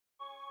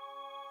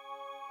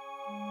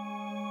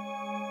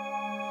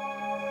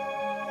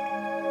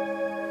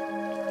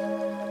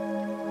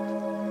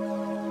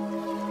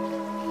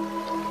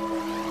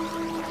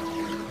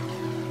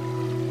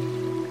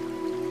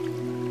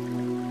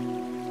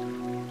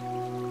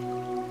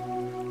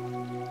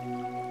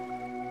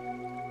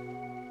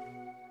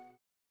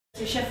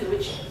to Sheffield,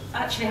 which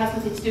actually has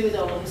nothing to do with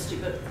oral history,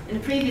 but in a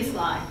previous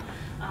life,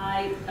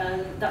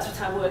 that's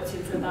what I worked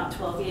in for about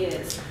 12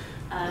 years,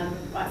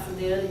 right from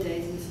the early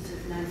days in the sort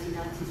of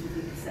 1990s with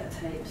the cassette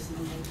tapes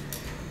and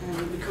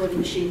recording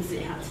machines that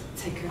you had to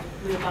take a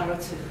wheelbarrow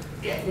to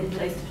get from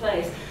place to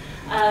place.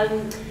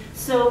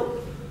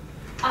 So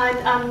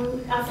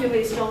I feel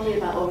really strongly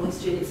about oral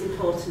history and its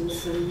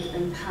importance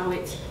and how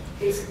it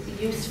is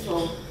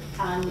useful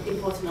and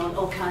important on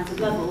all kinds of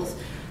levels.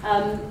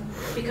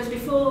 Because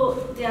before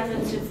the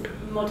advent of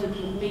modern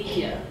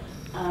media,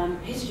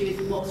 history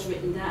is what's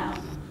written down,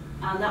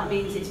 and that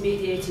means it's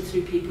mediated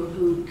through people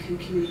who can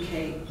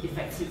communicate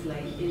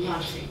effectively in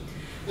writing.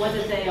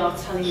 Whether they are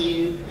telling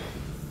you,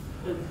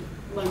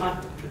 one of my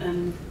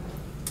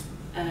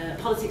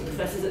politics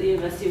professors at the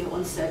university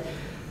once said,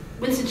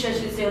 Winston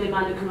Churchill is the only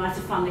man who can write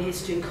a family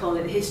history and call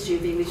it the history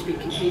of the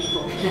English-speaking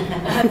people.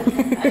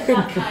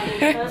 That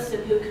kind of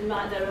person who can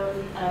write their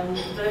own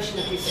version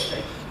of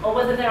history, or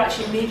whether they're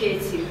actually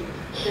mediating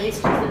the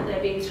histories that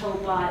they're being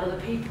told by other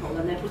people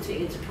and they're putting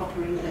it into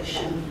proper English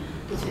and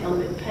putting it on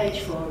the written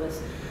page for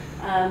us.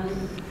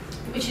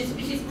 Which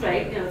is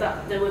great, you know,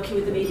 that they're working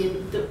with the media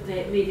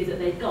that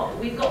they've got.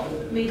 We've got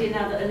media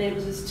now that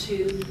enables us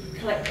to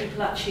collect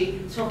people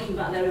actually talking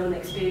about their own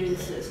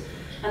experiences.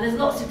 And there's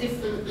lots of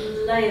different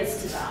layers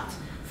to that.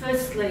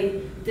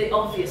 Firstly, the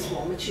obvious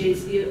one, which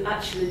is you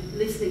actually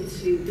listening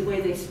to the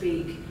way they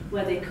speak,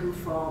 where they come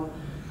from,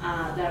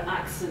 their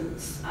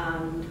accents,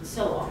 and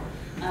so on,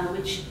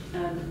 which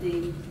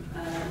the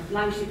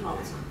language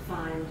departments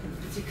find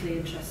particularly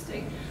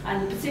interesting.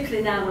 And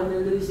particularly now when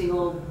we're losing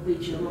all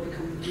regional or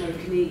become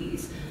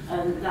Americanese,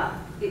 that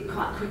it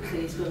quite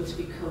quickly is going to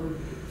become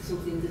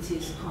something that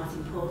is quite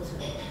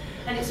important.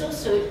 And it's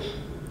also,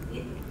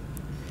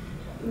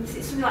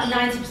 it's something like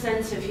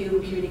 90% of human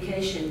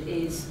communication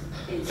is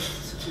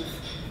sort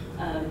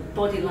of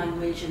body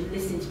language and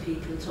listening to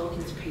people and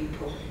talking to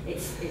people.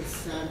 It's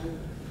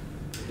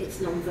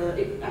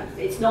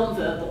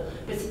non-verbal,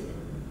 but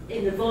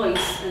in the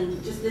voice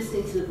and just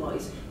listening to the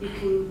voice, you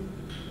can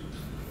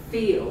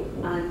feel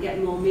and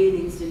get more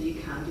meanings than you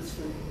can just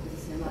from, as I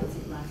say,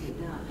 writing it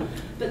down.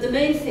 But the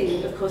main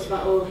thing, of course,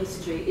 about oral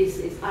history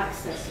is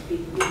access to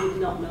people who would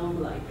not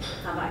normally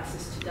have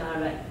access to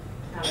direct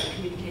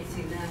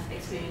communicating their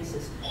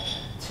experiences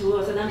to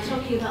us. And I'm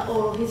talking about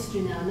oral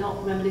history now,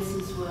 not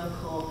reminiscence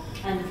work or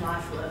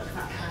end-of-life work,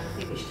 that kind of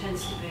thing, which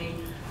tends to be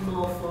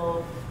more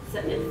for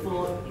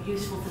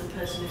useful for the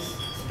person who's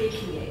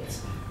speaking it,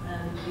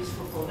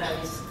 useful for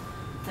various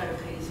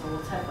therapies or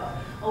whatever.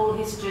 Oral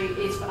history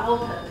is for our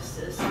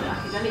purposes, for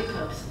academic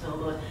purposes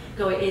almost,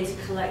 going in to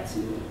collect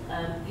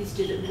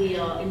history that we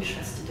are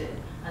interested in.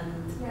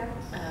 And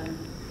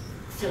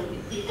so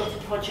you've got a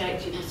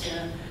project, you've got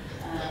a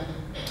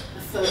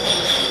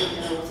focus, you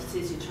know what it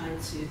is you're trying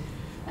to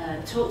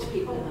talk to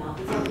people about.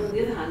 But on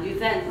the other hand, you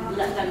then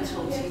let them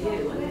talk to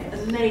you, and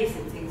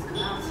amazing things come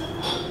out of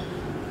that.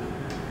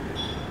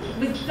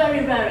 With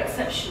very rare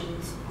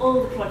exceptions,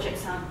 all the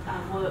projects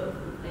I've worked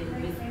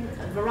in with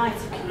a variety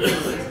of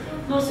communities,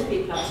 most of the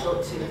people I've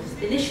talked to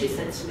initially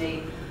said to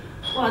me,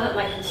 well, I don't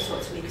like them to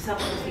talk to me because I've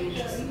got nothing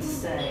interesting to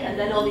say. And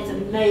then all these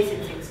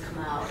amazing things come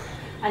out.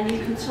 And you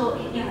can talk,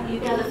 you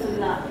gather from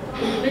that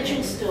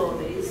individual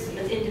stories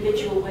and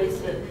individual ways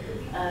that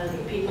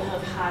people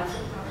have had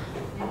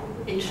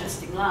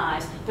interesting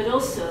lives, but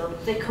also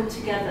they come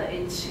together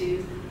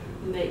into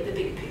make the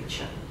bigger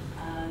picture.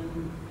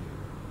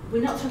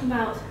 We're not talking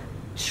about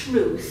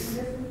truth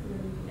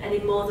any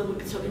more than we'd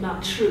be talking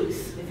about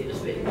truth if it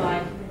was written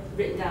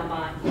down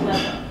by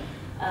whoever.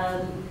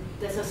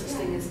 There's no such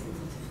thing as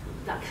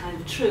that kind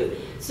of truth.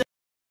 So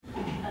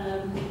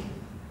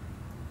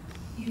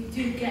you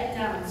do get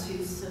down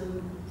to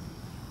some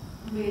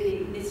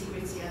really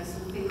nitty-gritty and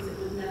some things that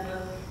you would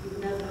never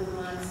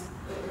otherwise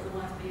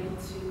be able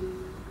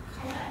to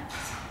collect.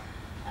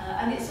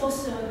 And it's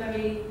also a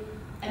very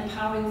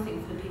empowering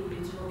thing for the people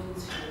you're talking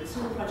to.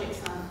 Some of the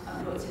projects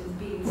I've worked in have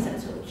been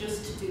set up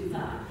just to do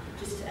that,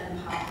 just to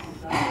empower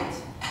people like it.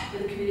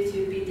 With a community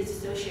who've been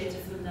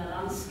disassociated from their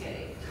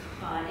landscape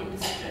by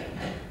industry,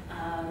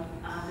 and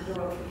the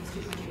oral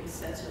history project was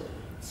set up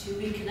to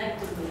reconnect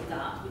them with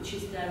that, which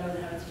is their own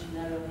heritage and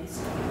their own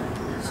history.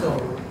 So,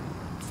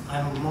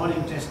 I'm more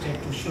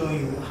interested to show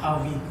you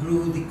how we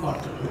grew the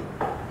cotton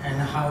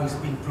and how it's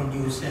been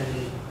produced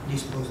and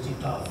disposed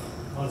it off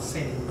for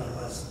selling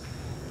purpose.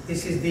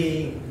 This is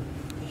the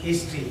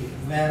history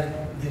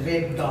where the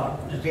red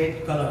dot, the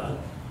red color,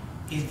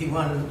 is the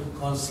one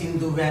called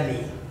Sindhu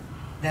Valley.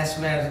 That's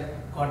where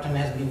cotton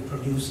has been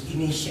produced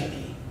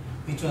initially,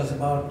 which was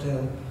about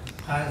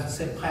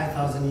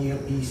 5,000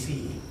 years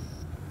BC.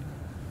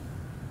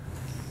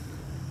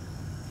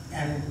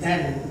 And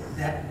then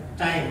that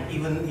time,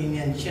 even in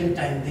ancient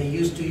time, they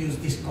used to use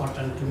this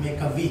cotton to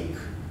make a wick,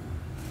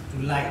 to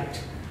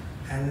light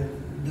and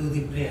do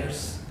the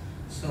prayers.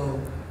 So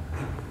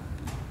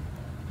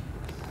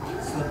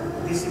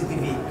this is the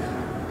wick.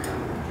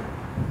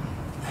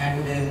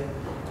 And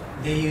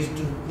they used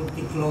to put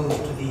the clothes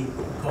to the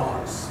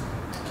gods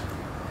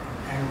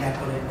and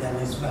decorate them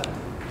as well.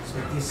 So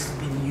this has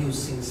been used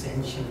since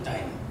ancient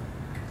time.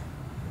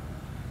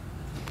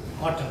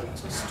 Cotton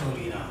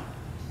story now.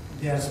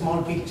 They are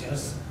small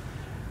pictures.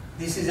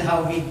 This is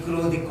how we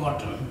grow the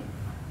cotton.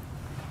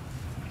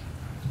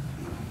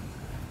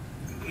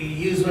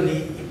 Usually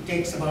it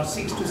takes about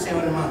 6 to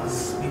 7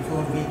 months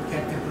before we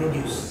get the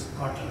produce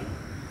cotton.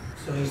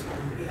 So it's,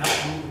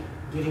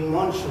 during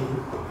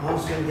monsoon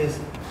they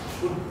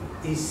put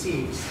these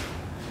seeds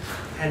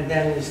and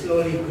then it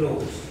slowly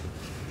grows.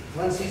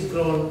 Once it's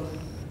grown,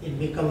 it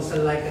becomes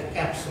like a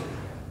capsule,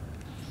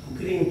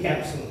 green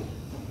capsule.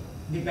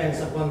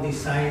 Depends upon the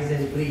size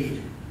and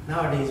breed.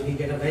 Nowadays we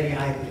get a very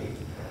high breed,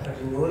 but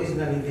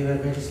originally they were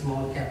very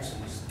small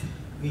capsules,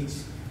 which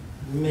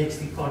makes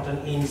the cotton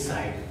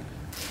inside.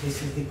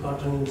 This is the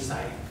cotton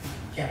inside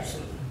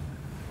capsule.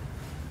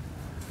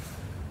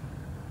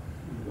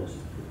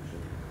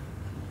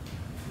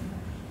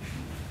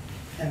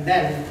 And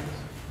then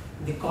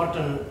the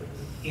cotton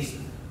is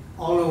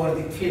all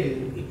over the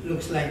field. It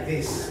looks like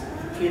this.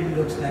 The field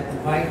looks like a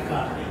white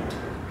carpet.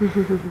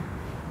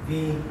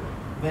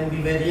 When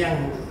we were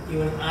young,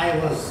 even I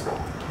was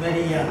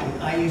very young,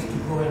 I used to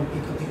go and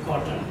pick up the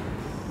cotton,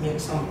 make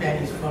some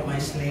pennies for my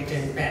slate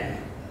and pen.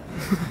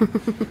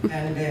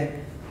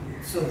 And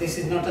so this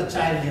is not a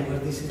child labor,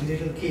 this is a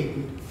little kid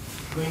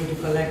going to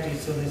collect it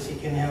so that she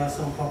can have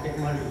some pocket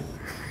money.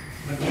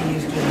 But we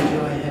used to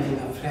enjoy having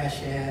a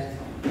fresh air,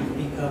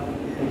 pick up,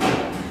 and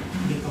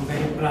become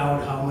very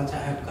proud how much I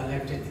have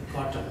collected the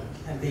cotton.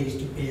 And they used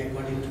to pay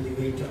according to the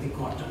weight of the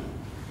cotton.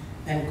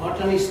 And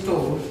cotton is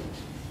stored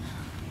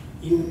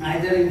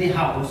either in the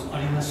house or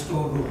in a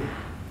storeroom.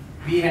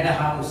 We had a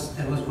house,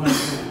 there was one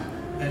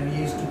room where we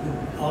used to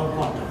put all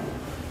cotton.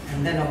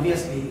 And then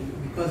obviously,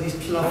 because it's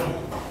fluffy,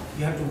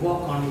 you have to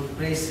walk on it,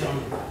 press on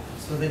it,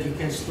 so that you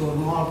can store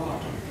more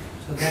cotton.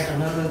 So that's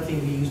another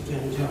thing we used to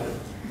enjoy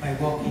by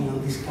walking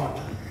on this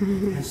cotton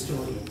and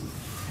storing it.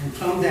 And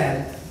from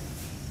there,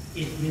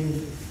 it's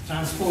been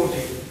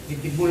transported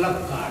with the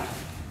bullock cart.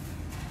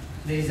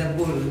 There is a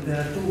bull,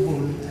 there are 2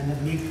 bulls and a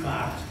big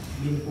cart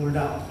being pulled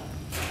out.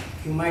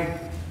 You might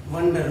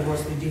wonder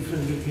what's the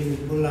difference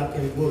between bullock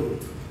and bull.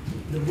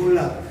 The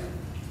bullock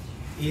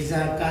is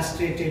a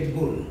castrated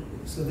bull,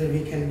 so that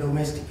we can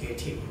domesticate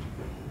him.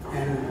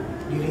 And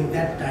during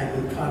that time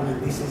in farming,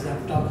 this is,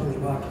 I'm talking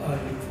about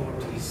early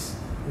 40s,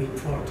 mid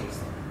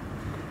 40s,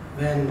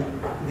 when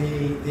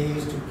they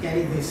used to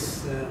carry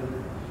this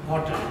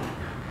cotton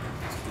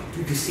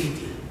to the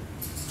city.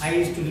 I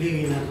used to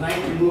live in a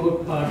right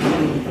remote part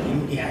of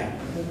India,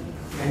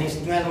 and it's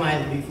 12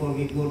 miles before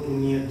we go to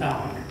near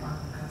town,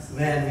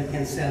 where we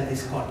can sell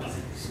this cotton.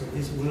 So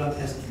this bullock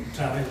has to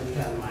travel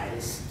 12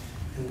 miles,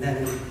 and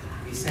then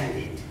we send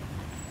it.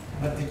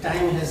 But the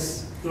time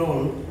has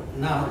grown.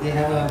 Now they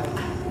have a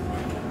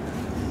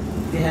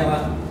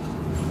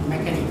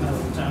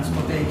mechanical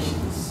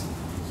transportations.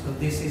 So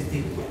this is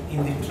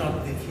in the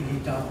truck they fill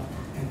it up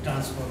and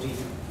transport it,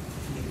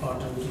 the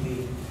cotton to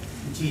the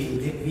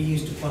gin. We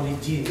used to call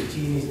it gin.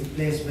 Gin is the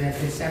place where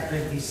they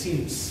separate the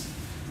seeds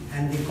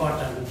and the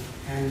cotton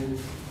and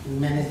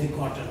manage the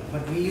cotton.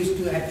 But we used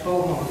to at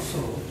home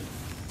also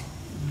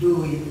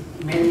do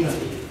it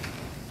manually.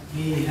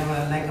 We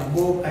have like a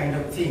bow kind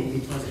of thing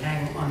which was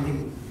hang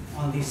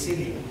on the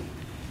ceiling,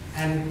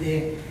 and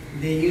they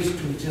used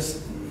to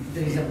just,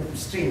 there is a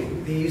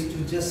string, they used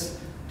to just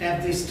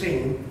tap the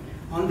string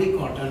on the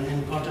cotton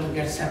and cotton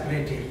gets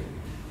separated,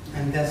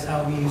 and that's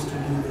how we used to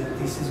do that.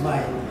 This is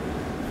why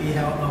we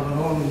have our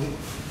own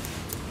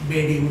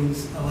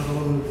beddings, our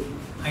own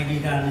ID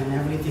gun and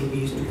everything. We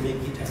used to make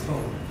it at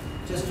home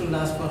just to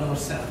last for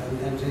ourselves, and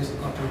then rest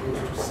cotton goes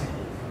to sell.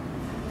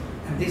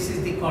 And this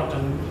is the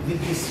cotton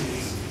with the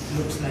seeds.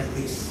 Looks like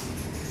this.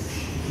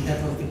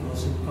 That was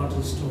the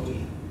cotton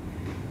story.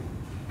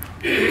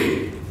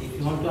 If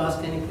you want to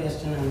ask any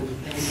question and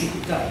pick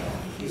it up,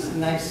 it's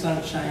nice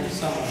sunshine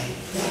summer,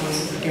 so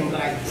it became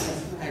light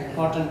and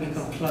cotton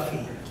become fluffy.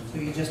 So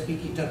you just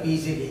pick it up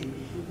easily.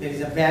 There is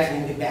a bag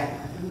in the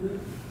back.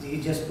 So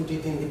you just put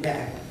it in the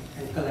bag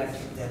and collect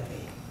it that way.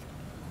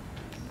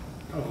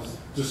 I was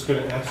just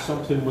going to ask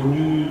something.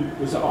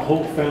 Was it a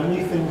whole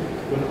family thing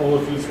when all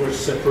of you were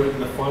separating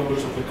the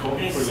fibers of the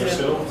cotton for yourselves?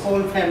 The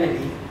whole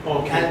family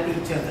help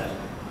each other.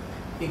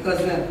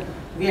 Because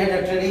we had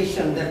a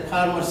tradition that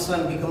farmer's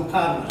son become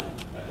farmer.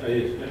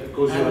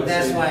 And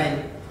that's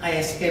why I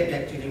escaped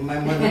actually. My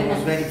mother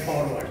was very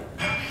forward.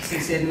 She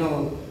said,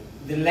 no,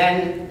 the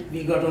land,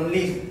 we got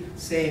only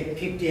say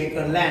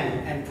 50-acre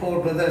land and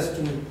 4 brothers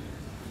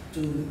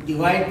to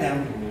divide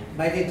them.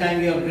 By the time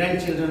we have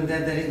grandchildren,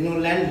 there is no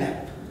land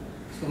left.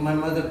 So my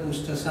mother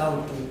pushed us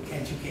out to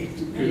educate.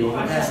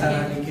 That's how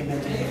I became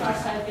educated.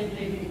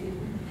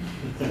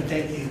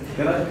 Thank you.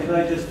 Can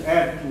I just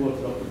add to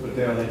what Dr.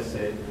 Patel has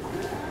said?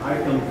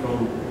 I come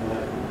from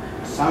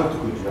South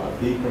Gujarat,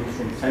 he comes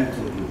from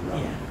Central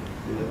Gujarat,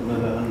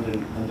 another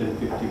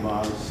 150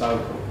 miles south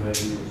of where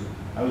he was.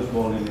 I was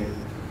born in a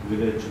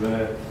village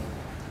where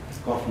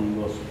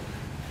cotton was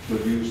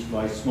produced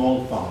by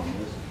small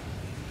farmers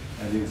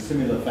and in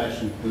similar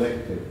fashion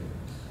collected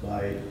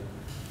by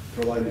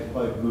provided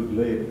quite good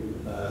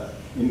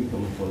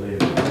income for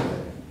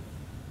labour.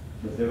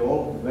 But they were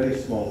all very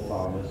small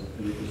farmers,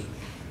 and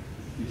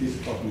it is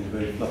cotton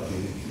very fluffy,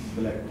 it's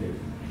collected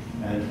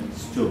and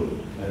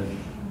stored. And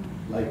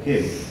like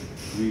him,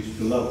 we used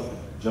to love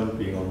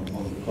jumping on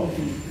the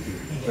cotton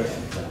to press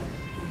it down,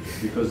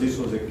 because this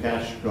was a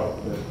cash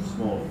crop that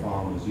small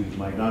farmers used.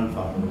 My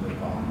grandfather was a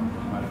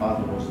farmer, my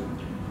father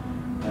wasn't.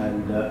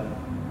 And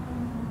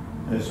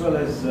as well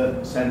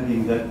as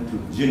sending that to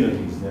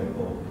ginneries, they're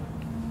called.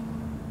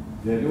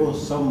 There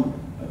was some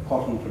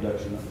cotton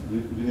production.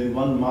 Within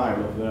 1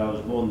 mile of where I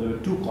was born, there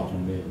were 2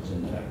 cotton mills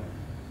in there.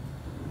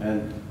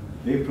 And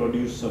they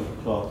produced some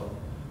cloth,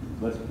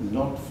 but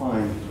not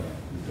fine cloth,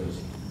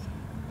 because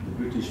the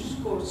British,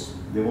 Of course.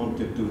 they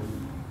wanted to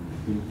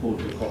import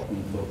the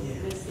cotton for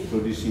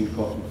producing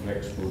cotton for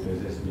export,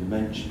 as has been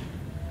mentioned.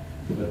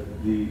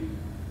 But the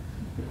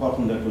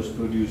cotton that was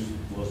produced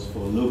was for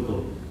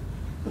local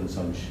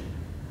consumption.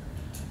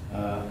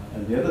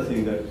 And the other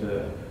thing that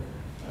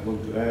I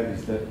want to add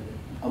is that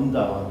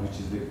Ahmedabad, which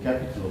is the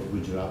capital of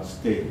Gujarat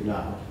state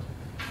now,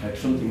 had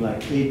something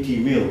like 80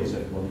 mills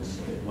at one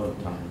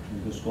time.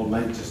 It was called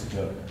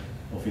Manchester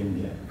of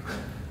India.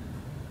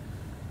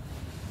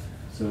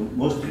 So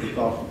most of the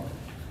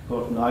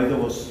cotton either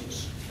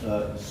was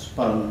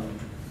spun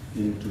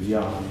into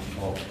yarn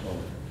or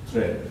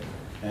thread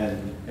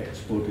and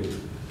exported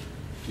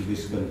to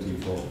this country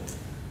for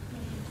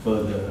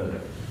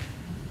further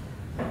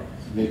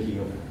making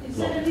of Is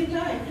cloth. there any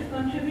time to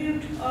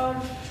contribute or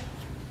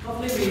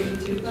Probably we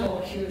need to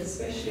talk here,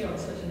 especially on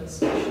such an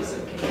auspicious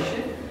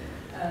occasion.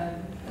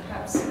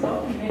 Perhaps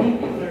not many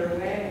people are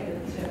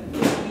aware that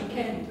this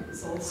weekend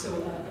is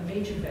also a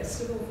major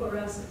festival for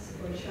us. It's a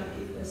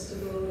Vaishakhi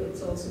festival.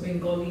 It's also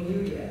Bengali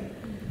New Year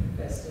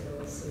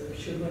festival, so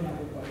Shubha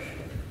Navabarsh.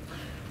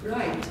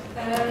 Right.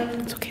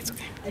 It's okay.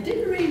 I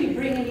didn't really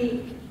bring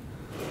any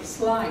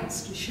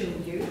slides to show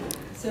you,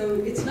 so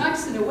it's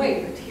nice in a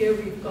way that here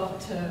we've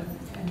got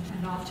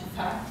an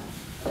artifact.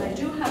 I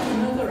do have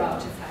another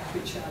artifact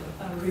which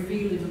I'll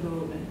reveal in a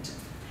moment.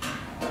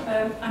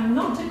 I'm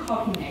not a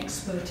cotton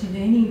expert in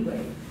any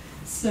way,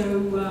 so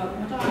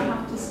what I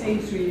have to say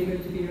is really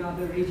going to be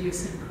rather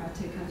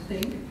idiosyncratic, I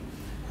think,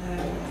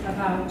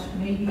 about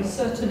maybe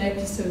certain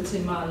episodes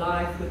in my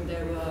life when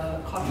there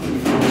were cotton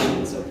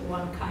infections of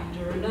one kind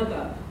or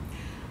another.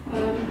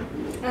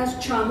 As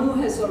Chamu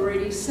has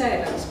already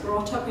said, I was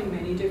brought up in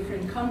many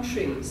different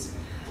countries.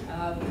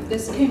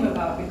 This came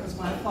about because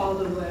my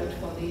father worked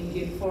for the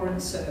Indian Foreign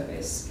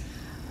Service.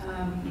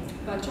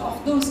 But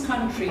of those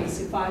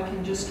countries, if I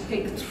can just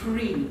pick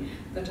 3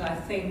 that I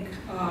think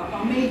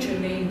are major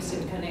names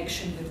in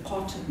connection with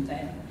cotton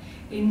then.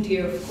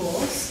 India, of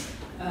course,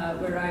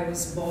 where I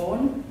was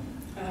born,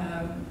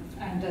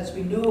 and as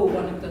we know,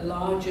 one of the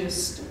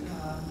largest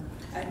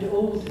and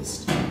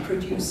oldest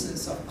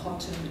producers of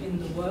cotton in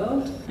the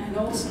world, and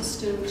also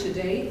still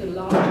today the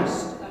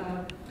largest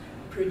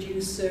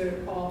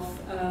producer of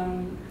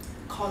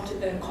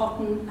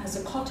cotton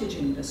as a cottage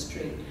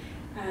industry.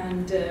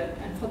 And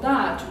for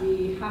that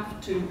we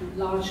have to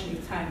largely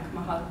thank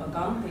Mahatma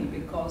Gandhi,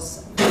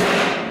 because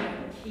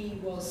he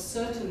was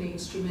certainly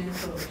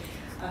instrumental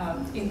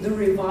in the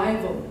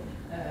revival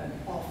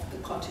of the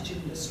cottage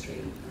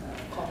industry,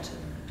 cotton,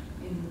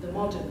 in the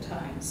modern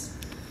times.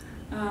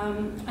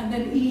 And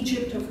then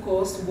Egypt, of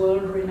course,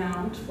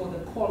 world-renowned for the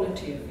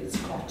quality of its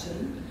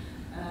cotton.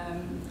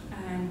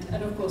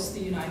 And of course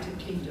the United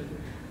Kingdom,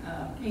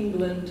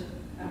 England,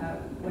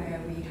 where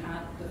we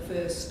had the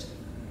first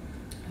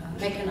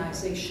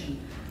mechanization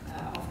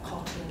of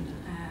cotton,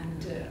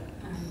 and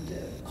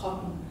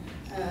cotton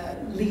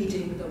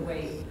leading the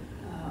way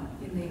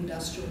in the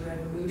Industrial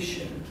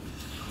Revolution.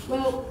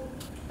 Well,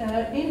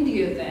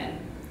 India then.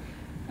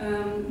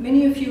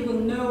 Many of you will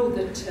know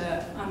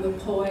that I'm a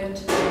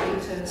poet,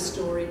 writer,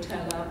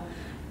 storyteller,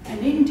 and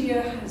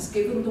India has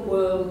given the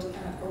world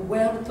a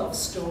wealth of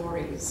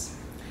stories.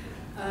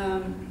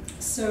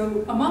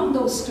 So among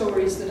those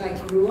stories that I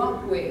grew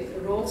up with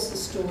are also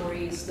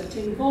stories that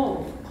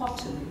involve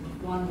cotton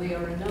one way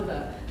or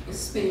another, the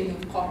spinning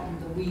of cotton,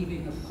 the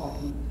weaving of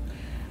cotton.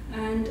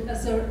 And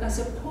as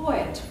a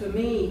poet, for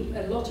me,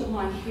 a lot of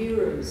my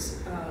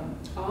heroes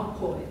are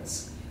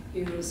poets,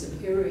 heroes and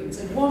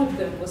heroines, and one of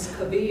them was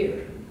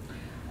Kabir,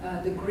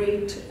 the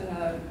great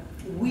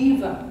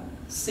weaver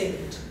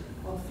saint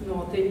of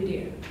North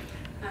India.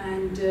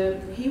 And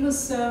he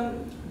was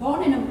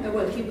born in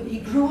he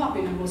grew up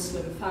in a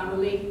Muslim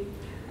family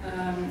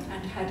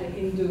and had a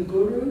Hindu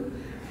guru.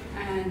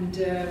 And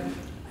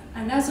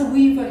as a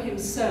weaver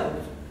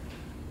himself,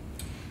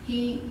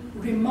 he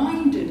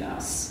reminded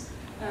us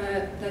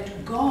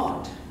that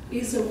God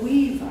is a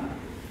weaver.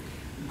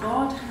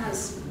 God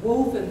has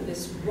woven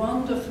this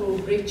wonderful,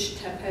 rich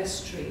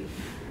tapestry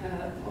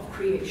of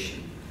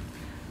creation.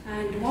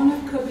 And one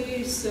of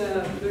Kabir's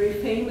very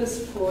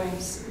famous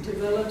poems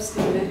develops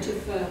the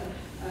metaphor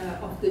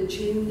of the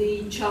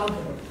jindi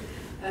chador,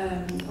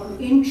 or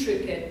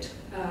intricate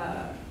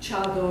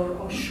chador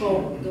or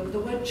shawl. The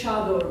word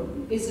chador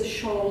is a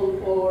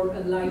shawl or a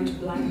light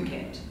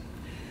blanket.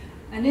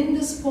 And in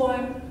this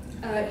poem,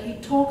 he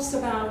talks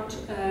about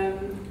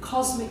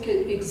cosmic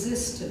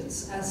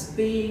existence as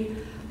being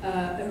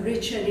a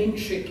rich and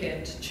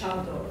intricate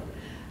chador.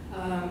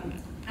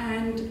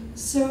 And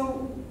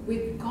so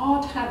with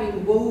God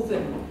having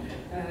woven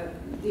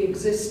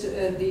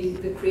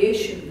the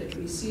creation that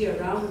we see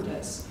around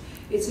us,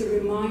 it's a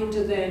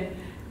reminder then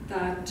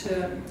that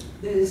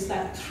there is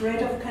that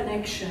thread of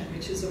connection,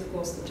 which is of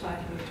course the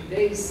title of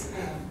today's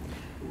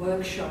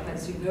workshop,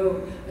 as you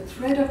know, a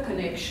thread of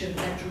connection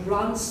that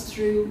runs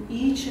through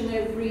each and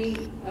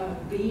every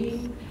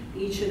being,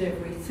 each and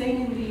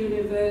everything in the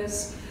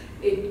universe.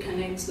 It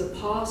connects the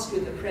past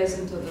with the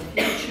present and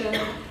the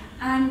future,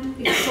 and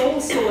it's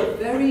also a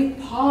very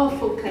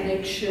powerful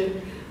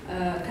connection,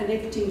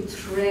 connecting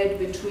thread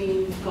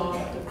between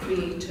God, the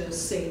creator,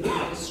 savior,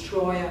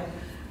 destroyer,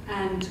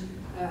 and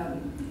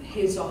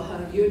his or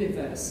her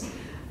universe.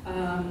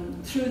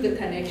 Through the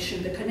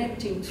connection, the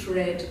connecting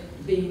thread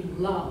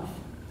being love,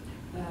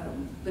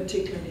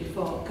 particularly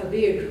for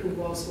Kabir, who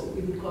was what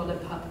we would call a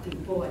bhakti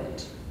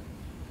poet.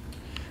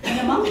 And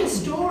among the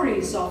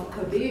stories of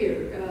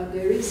Kabir,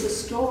 there is a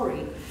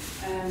story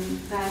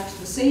that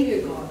the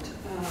Savior God,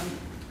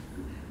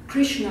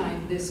 Krishna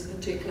in this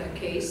particular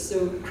case,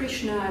 so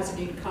Krishna as an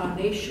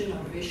incarnation of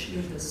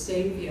Vishnu, the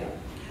Savior,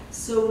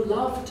 so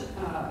loved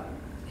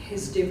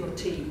his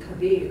devotee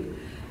Kabir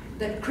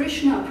that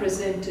Krishna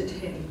presented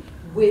him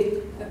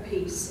with a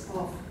piece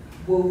of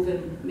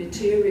woven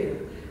material.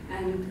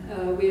 And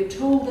we are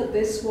told that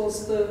this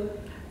was that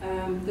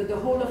the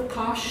whole of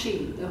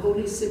Kashi, the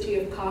holy city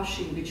of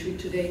Kashi, which we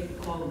today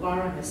call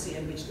Varanasi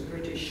and which the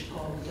British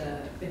called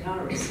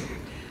Benares,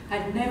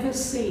 had never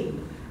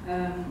seen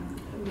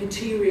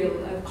material,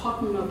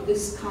 cotton of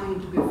this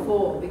kind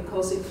before,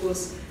 because it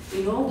was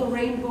in all the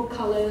rainbow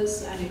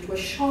colors and it was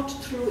shot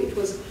through, it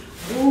was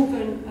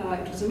woven,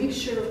 it was a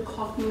mixture of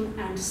cotton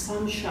and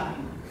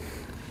sunshine.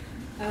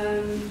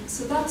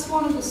 So that's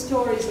one of the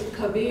stories of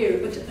Kabir.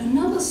 But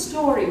another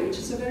story, which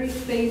is a very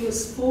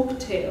famous folk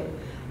tale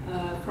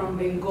from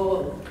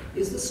Bengal,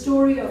 is the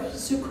story of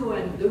Sukhu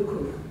and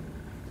Dukhu.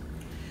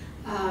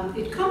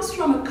 It comes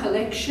from a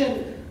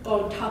collection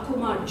called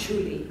Thakumar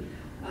Jhuli,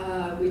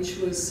 which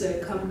was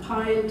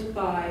compiled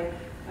by,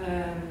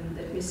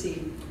 let me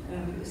see,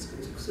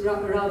 it's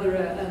rather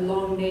a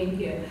long name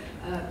here,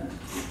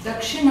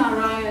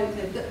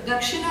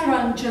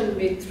 Dakshinaranjan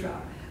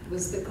Mitra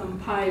was the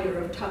compiler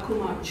of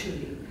Thakumar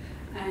Jhuli.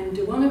 And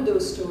one of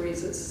those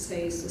stories, it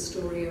says the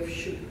story of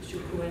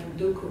Sukhu and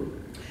Dukhu.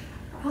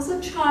 As a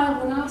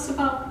child, when I was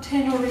about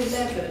 10 or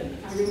 11,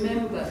 I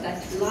remember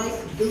that, like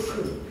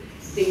Dukhu,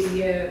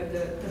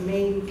 the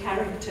main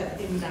character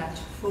in that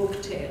folk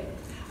tale,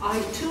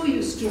 I too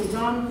used to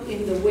run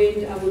in the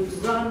wind. I would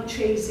run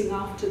chasing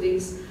after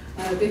these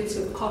bits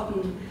of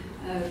cotton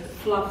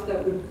fluff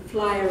that would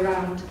fly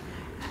around.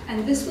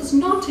 And this was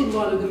not in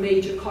one of the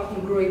major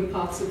cotton growing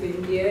parts of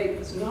India. It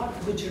was not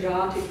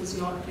Gujarat, it was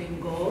not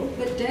Bengal,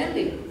 but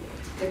Delhi,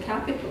 the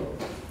capital.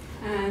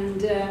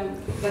 And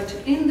but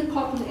in the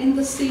cotton, in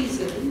the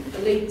season, the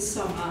late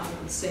summer, I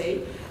would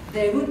say,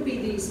 there would be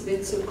these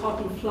bits of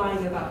cotton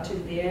flying about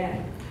in the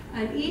air.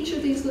 And each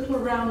of these little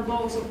round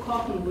balls of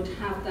cotton would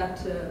have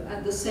that,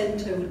 at the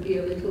center would be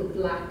a little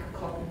black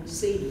cotton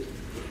seed.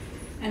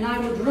 And I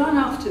would run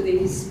after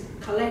these,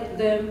 collect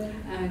them,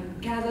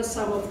 gather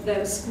some of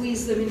them,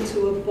 squeeze them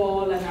into a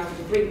ball, and I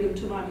would bring them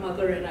to my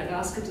mother and I'd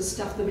ask her to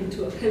stuff them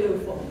into a pillow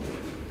for me.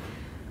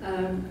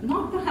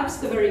 Not perhaps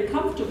the very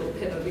comfortable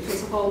pillow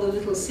because of all the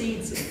little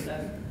seeds in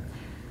them.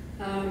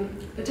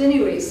 But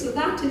anyway, so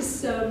that is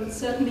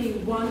certainly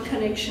one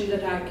connection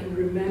that I can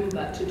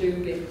remember to do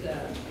with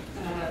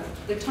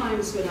the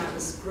times when I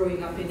was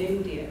growing up in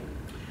India.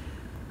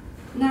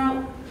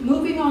 Now,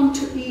 moving on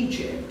to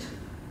Egypt,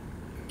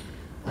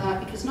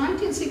 because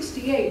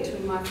 1968,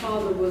 when my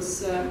father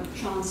was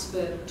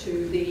transferred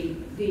to the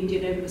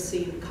Indian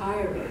Embassy in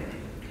Cairo,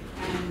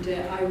 and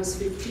I was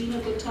 15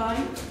 at the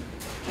time,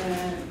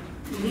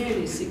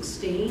 nearly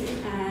 16,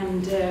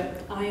 and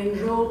I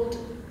enrolled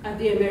at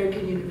the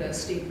American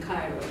University in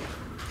Cairo.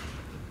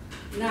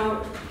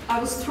 Now, I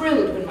was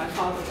thrilled when my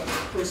father got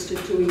posted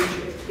to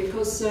Egypt,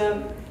 because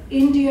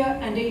India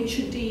and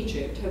ancient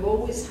Egypt have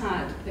always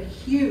had a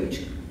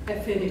huge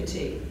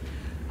affinity.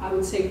 I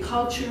would say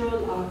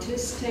cultural,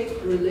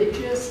 artistic,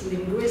 religious,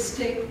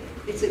 linguistic.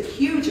 It's a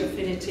huge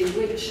affinity,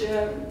 which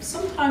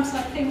sometimes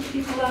I think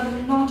people are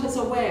not as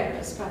aware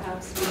as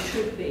perhaps we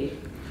should be.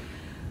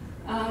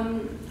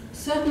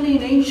 Certainly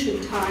in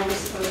ancient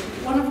times,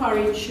 one of our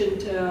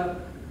ancient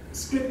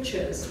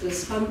scriptures, the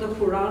Skanda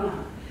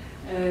Purana,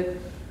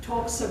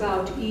 talks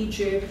about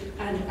Egypt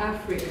and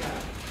Africa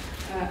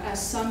as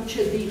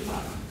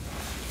Samchadipa.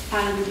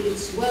 And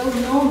it's well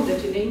known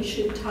that in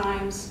ancient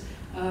times,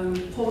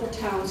 port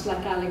towns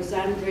like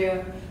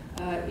Alexandria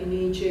in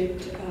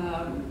Egypt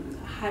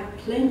had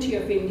plenty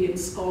of Indian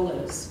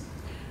scholars.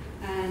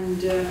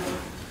 And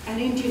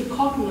Indian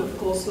cotton, of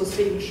course, was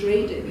being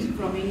traded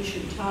from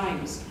ancient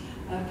times,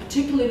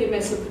 particularly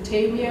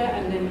Mesopotamia,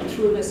 and then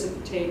through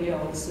Mesopotamia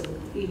also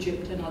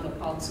Egypt and other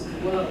parts of the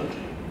world.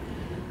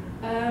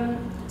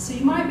 So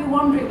you might be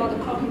wondering about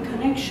the cotton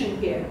connection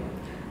here.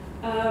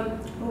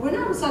 When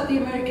I was at the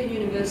American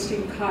University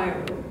in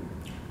Cairo,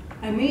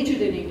 I majored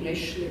in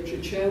English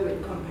literature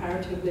with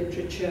comparative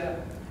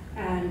literature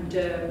and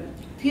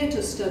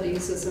theatre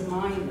studies as a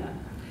minor.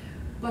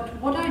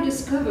 But what I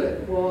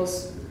discovered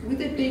was,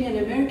 with it being an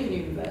American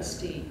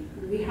university,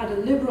 we had a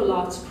liberal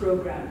arts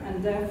program,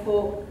 and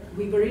therefore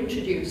we were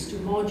introduced to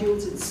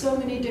modules in so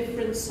many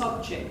different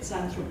subjects,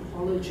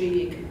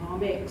 anthropology,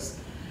 economics,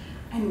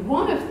 and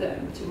one of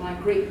them, to my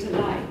great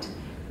delight,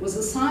 was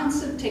the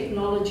science and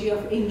technology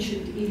of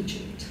ancient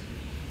Egypt.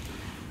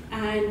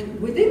 And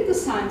within the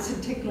science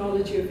and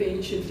technology of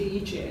ancient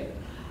Egypt,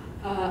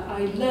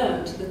 I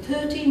learned the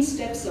 13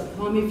 steps of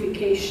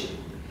mummification,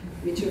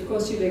 which of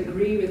course you'll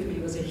agree with me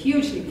was a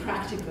hugely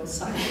practical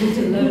subject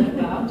to learn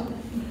about.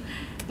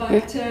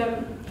 But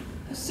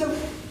so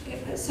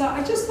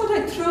I just thought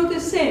I'd throw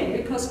this in,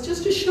 because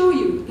just to show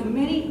you the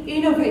many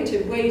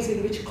innovative ways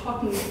in which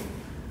cotton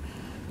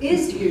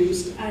is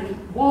used and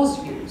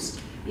was used,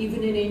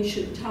 even in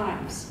ancient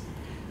times.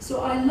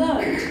 So I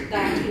learned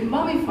that in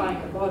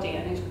mummifying a body,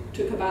 and it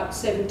took about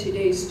 70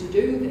 days to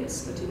do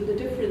this, but in the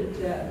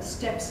different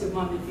steps of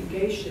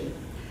mummification,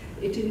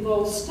 it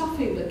involves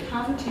stuffing the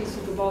cavities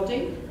of the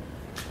body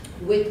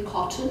with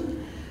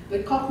cotton,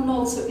 but cotton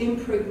also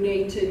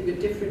impregnated with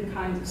different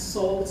kinds of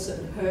salts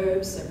and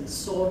herbs and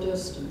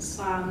sawdust and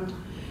sand,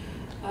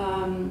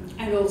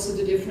 and also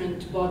the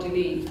different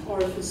bodily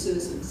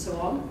orifices and so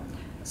on,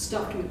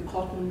 stuffed with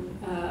cotton,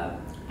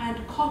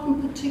 and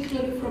cotton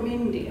particularly from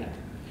India.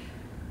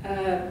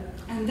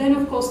 And then,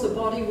 of course, the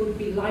body would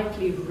be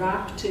lightly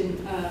wrapped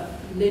in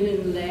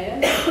linen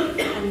layers,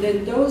 and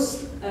then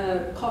those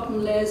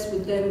cotton layers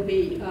would then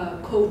be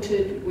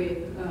coated with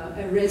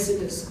a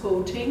resinous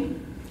coating.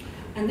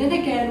 And then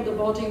again, the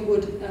body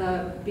would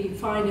be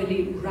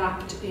finally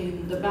wrapped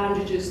in the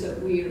bandages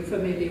that we are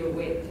familiar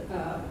with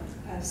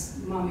as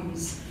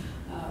mummies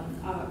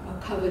are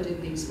covered in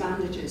these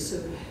bandages.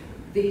 So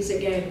these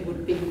again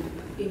would be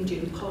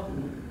Indian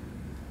cotton.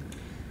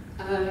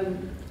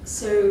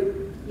 So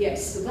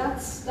yes, so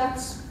that's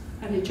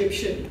an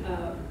Egyptian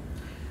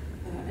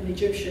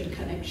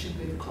connection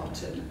with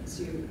cotton,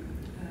 as you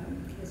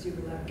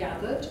will have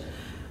gathered.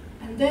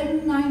 And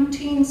then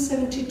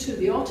 1972,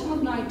 the autumn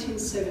of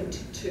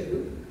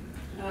 1972,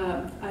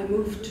 I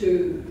moved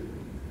to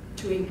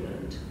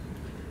England.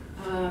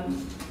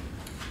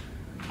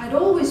 I'd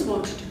always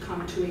wanted to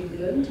come to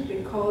England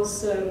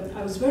because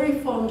I was very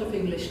fond of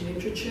English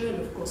literature, and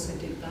of course I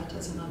did that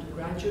as an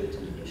undergraduate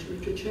in English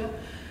literature.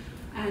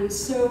 And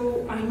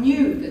so I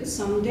knew that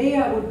someday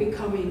I would be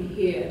coming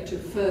here to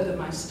further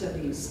my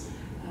studies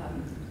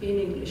in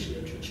English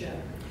literature.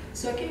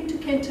 So I came to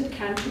Kent and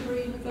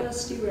Canterbury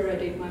University, where I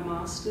did my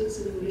master's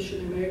in English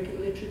and American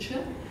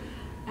literature.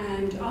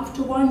 And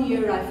after 1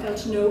 year, I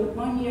felt no,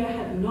 1 year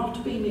had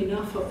not been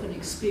enough of an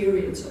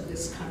experience of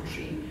this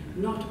country,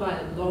 not by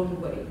a long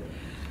way.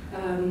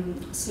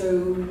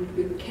 So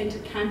with Kent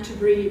and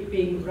Canterbury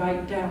being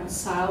right down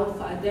south,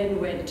 I then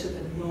went to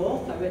the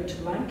north. I went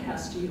to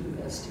Lancaster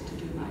University to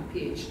do my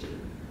PhD.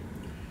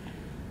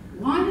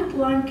 While at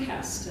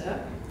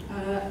Lancaster,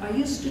 I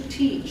used to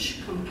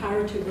teach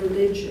comparative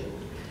religion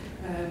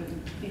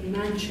in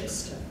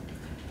Manchester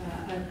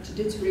at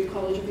Didsbury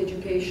College of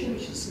Education,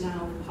 which is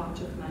now part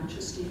of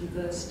Manchester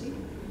University.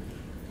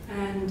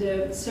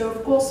 And so,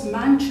 of course,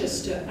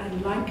 Manchester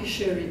and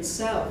Lancashire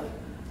itself,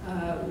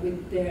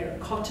 with their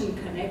cotton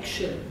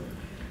connection,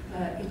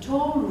 it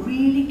all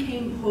really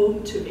came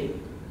home to me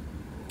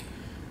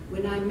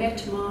when I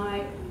met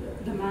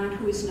the man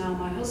who is now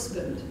my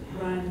husband,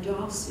 Brian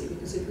Darcy,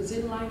 because it was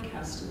in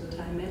Lancaster that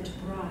I met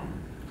Brian.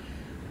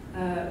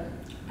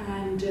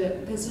 And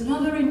there's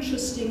another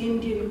interesting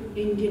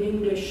Indian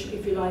English,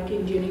 if you like,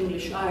 Indian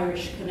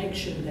English-Irish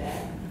connection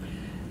there,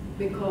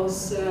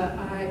 because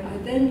I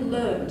then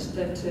learned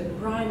that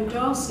Brian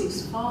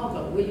Darcy's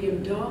father,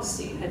 William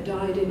Darcy, had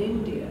died in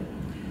India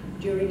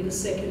during the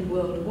Second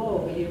World War.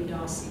 William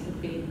Darcy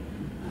had been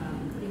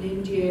in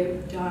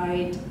India,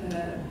 died,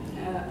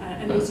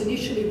 and was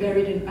initially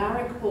buried in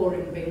Barrackpore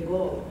in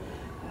Bengal,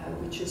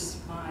 which is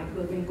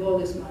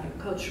Bengal is my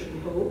cultural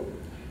home.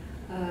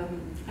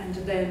 And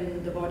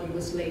then the body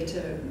was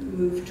later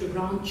moved to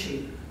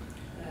Ranchi,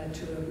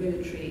 to a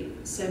military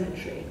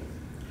cemetery.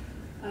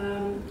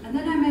 And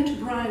then I met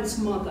Brian's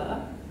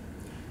mother,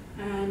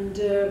 and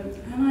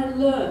I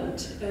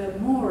learned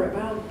more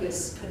about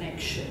this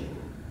connection,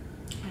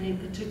 and in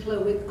particular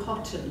with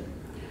cotton.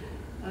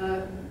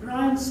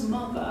 Brian's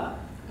mother,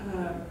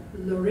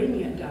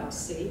 Lavinia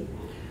Darcy,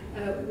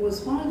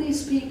 was one of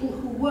these people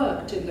who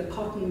worked in the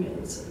cotton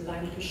mills in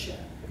Lancashire.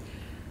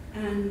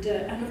 And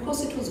of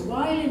course it was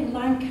while in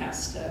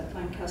Lancaster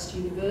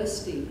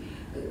University,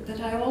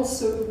 that I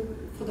also,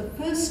 for the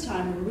first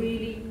time,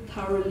 really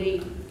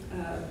thoroughly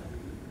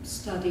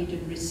studied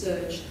and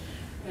researched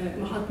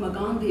Mahatma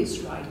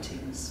Gandhi's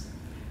writings.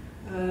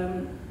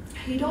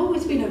 He'd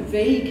always been a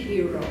vague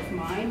hero of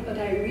mine, but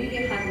I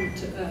really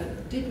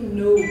didn't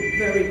know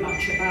very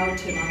much about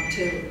him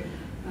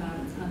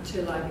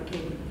until I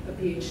became a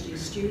PhD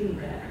student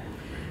there.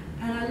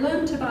 And I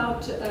learned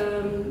about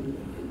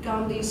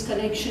Gandhi's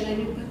connection,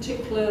 and in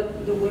particular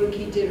the work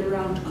he did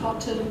around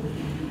cotton,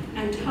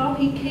 and how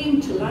he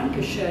came to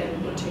Lancashire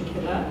in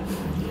particular,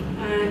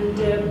 and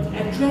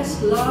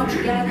addressed large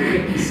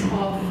gatherings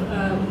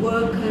of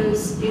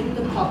workers in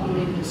the cotton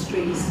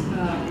industries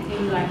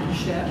in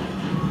Lancashire.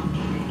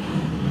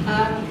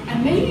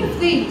 And many of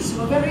these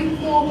were very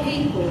poor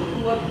people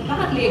who were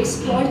badly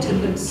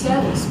exploited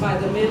themselves by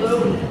the mill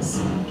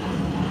owners.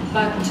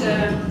 But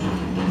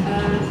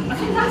I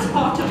think that's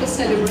part of the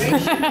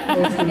celebration.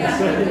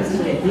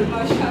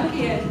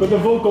 But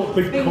they've all got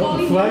big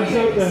cotton flags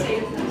out there.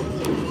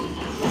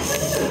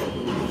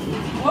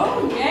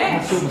 Oh,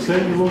 yes. That's what I'm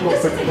saying, you've all got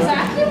This big is flags.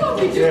 exactly what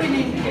we're doing in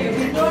here.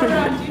 We go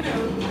around, you know,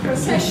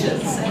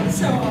 processions and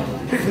so on.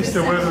 At least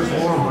the weather's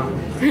warm.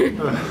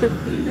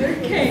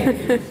 Okay.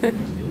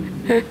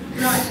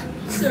 Right.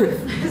 So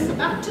it's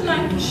back to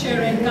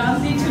Lancashire and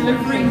Gandhi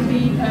delivering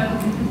the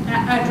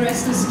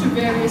addresses to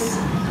various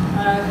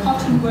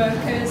cotton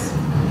workers.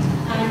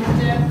 And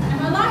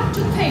I like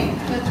to think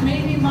that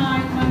maybe my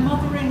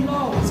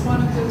mother-in-law was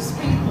one of those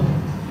people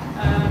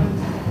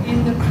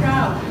in the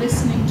crowd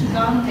listening to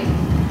Gandhi.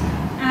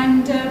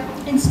 And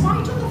in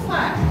spite of the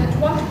fact that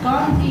what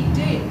Gandhi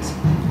did,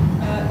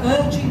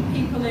 urging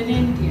people in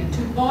India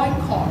to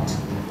boycott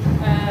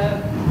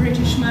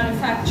British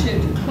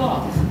manufactured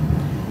cloth,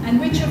 and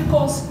which of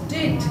course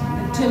did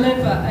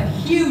deliver a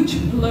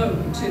huge blow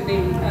to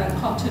the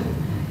cotton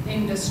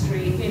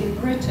industry in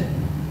Britain.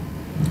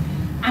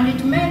 And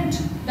it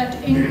meant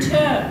that in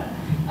turn,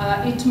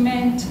 it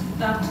meant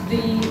that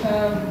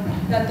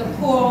the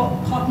poor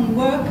cotton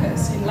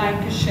workers in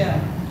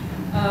Lancashire,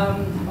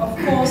 of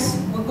course,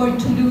 were going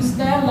to lose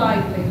their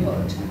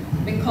livelihood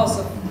because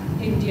of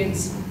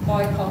Indians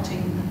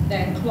boycotting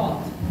their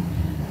cloth.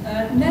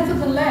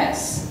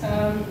 Nevertheless,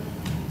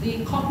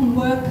 the cotton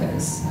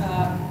workers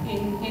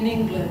in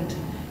England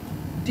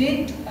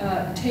did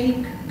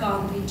take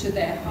Gandhi to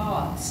their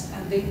hearts,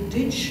 and they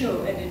did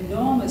show an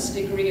enormous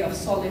degree of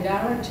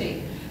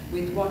solidarity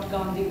with what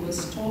Gandhi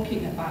was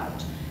talking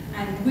about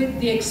and with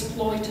the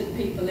exploited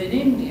people in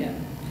India.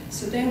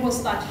 So there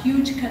was that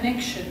huge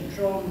connection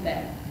drawn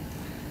there.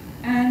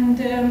 And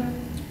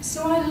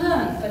so I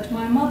learned that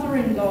my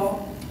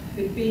mother-in-law,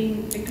 who'd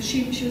been, because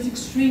she was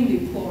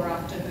extremely poor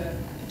after her,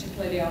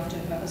 particularly after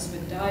her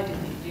husband died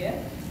in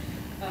India,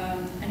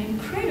 an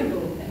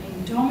incredible, an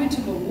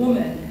indomitable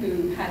woman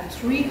who had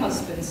 3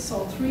 husbands,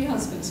 saw 3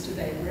 husbands to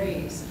their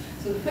graves.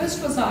 So the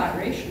first was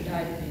Irish, who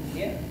died in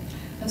India.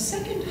 Her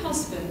second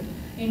husband,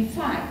 in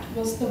fact,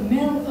 was the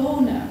mill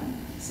owner.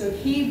 So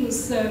he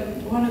was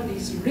one of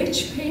these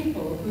rich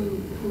people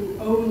who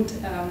owned,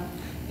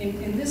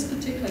 in this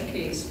particular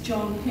case,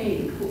 John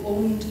Hay, who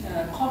owned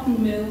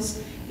cotton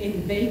mills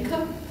in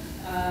Baker,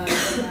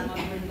 where my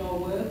mother-in-law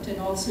worked, and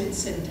also in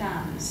St.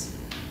 Anne's.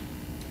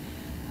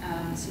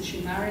 So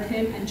she married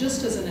him, and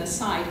just as an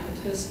aside,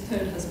 her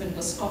third husband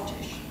was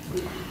Scottish.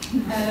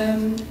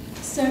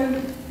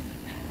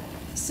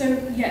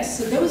 Yes,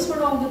 so those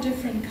were all the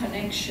different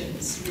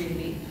connections,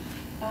 really.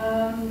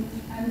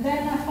 And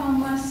then I found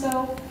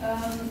myself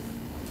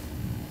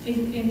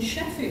in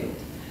Sheffield,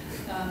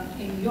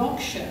 in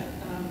Yorkshire,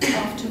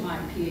 after my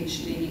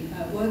PhD,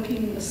 working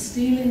in the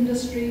steel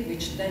industry,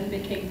 which then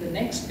became the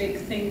next big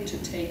thing to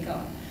take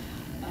up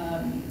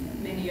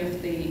many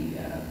of the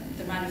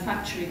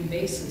manufacturing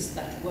bases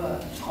that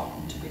were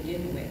cotton to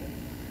begin with.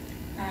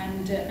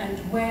 And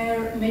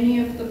where many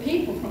of the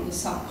people from the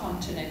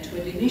subcontinent who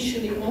had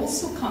initially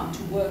also come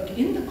to work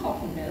in the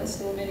cotton mills,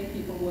 there were many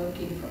people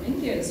working from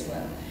India as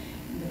well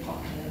in the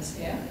cotton mills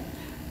here,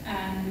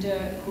 and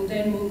who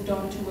then moved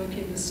on to work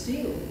in the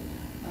steel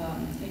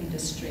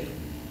industry.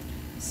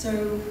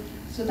 So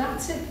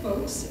that's it,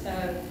 folks.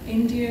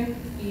 India,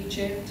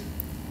 Egypt,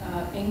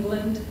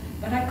 England,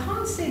 but I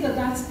can't say that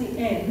that's the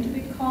end,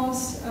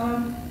 because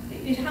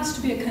it has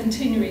to be a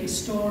continuing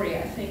story,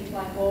 I think,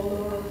 like all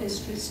oral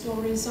history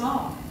stories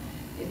are.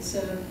 It's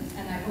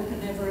and I hope, a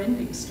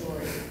never-ending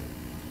story.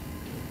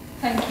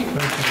 Thank you.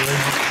 Thank you very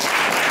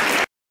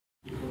much.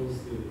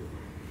 Because the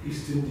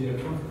East India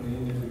Company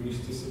never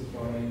used to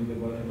supply the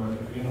right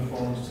amount of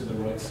uniforms to the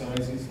right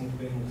sizes and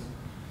things.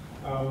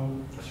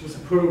 She was a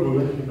poor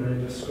woman who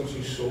married a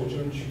Scottish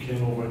soldier, and she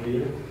came over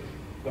here.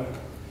 But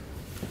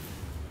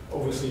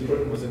obviously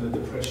Britain was in a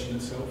depression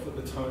itself at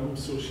the time,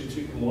 so she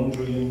took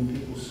laundry and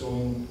people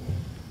sewing.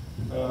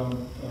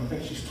 And I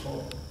think she's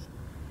taught,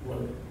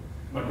 well,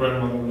 my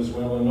grandmother as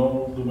well, and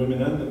all the women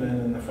and the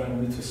men in the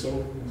family to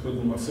sew,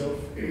 including myself.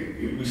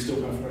 We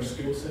still have her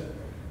skill set.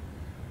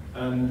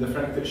 And the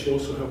fact that she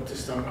also helped to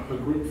start up a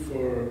group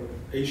for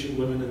Asian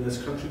women in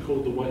this country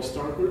called the White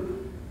Star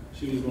Group.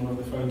 She was one of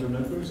the founder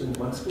members in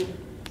Glasgow.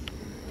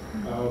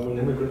 When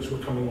immigrants were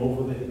coming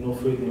over, they had no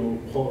food, no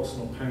pots,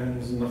 no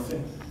pans,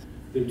 nothing.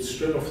 They would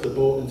straight off the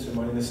boat into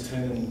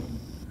 -10 and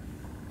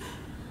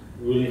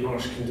really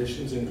harsh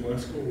conditions in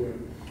Glasgow, where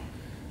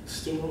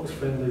still not as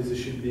friendly as they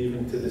should be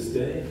even to this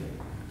day.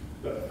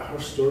 But her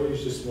story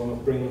is just one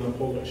of bringing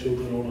up all her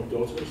children, all her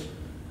daughters,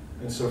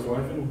 and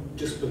surviving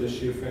just by the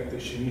sheer fact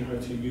that she knew how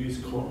to use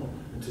cotton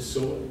and to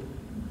sew it.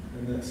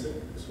 And that's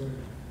it. Sorry.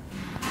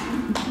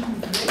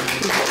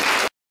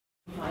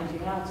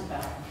 Finding out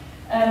about.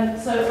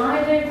 So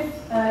I live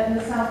in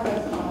the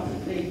southwest part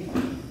of the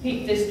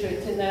Peak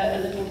District in a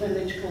little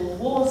village called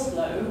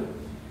Worslow,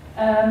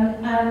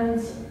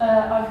 and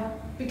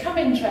I've become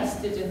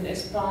interested in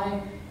this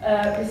by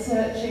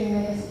researching the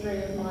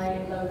history of my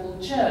local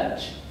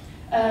church,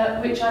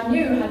 which I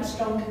knew had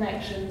strong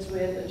connections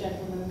with a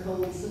gentleman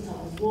called Sir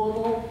Thomas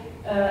Wardle,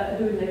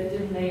 who lived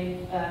in the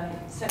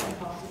second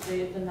part of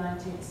the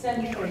 19th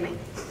century.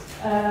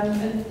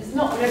 And it's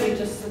not really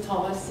just Sir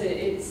Thomas,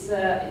 it's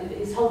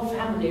his whole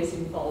family is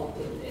involved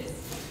in this.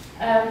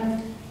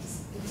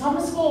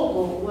 Thomas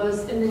Wardle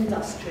was an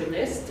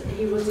industrialist.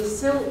 He was a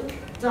silk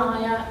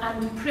dyer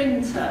and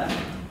printer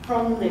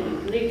from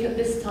Leek. Leek at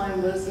this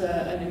time was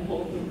an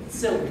important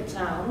silk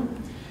town.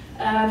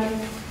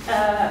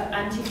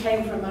 And he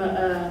came from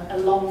a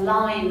long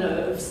line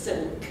of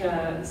silk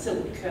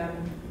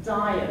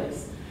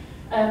dyers.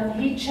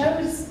 He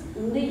chose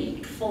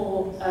Leek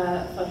for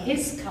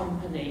his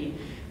company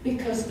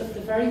because of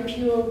the very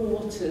pure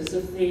waters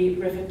of the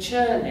River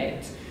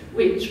Churnet,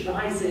 which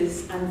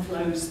rises and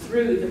flows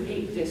through the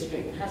Peak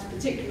District and has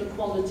particular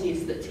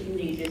qualities that he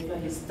needed for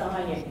his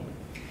dyeing.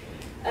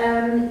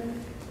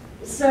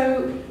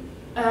 Sir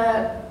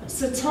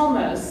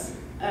Thomas,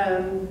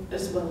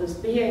 as well as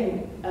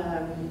being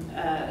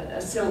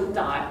a silk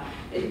dyer,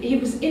 he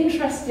was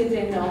interested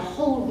in a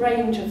whole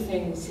range of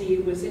things. He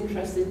was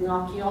interested in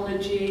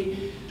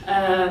archaeology,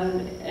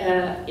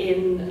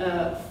 in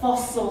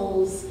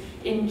fossils,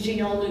 in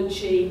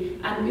geology,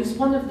 and he was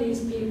one of these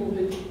people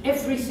who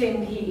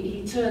everything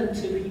he turned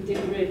to, he did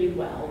really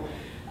well.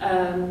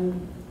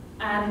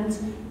 And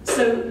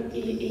so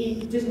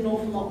he did an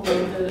awful lot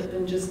more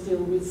than just deal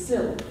with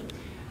silk.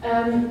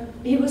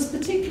 He was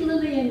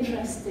particularly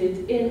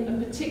interested in a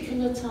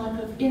particular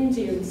type of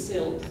Indian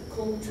silk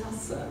called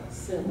tussar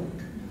silk.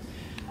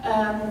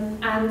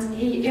 And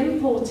he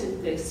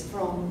imported this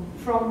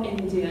from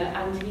India,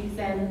 and he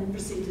then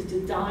proceeded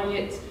to dye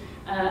it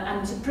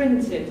and to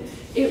print it.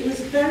 It was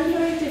very,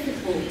 very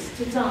difficult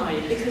to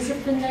dye because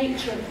of the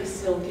nature of the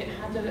silk. It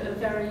had a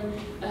very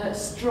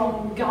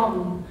strong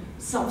gum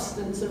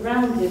substance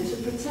around it to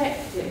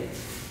protect it.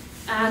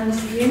 And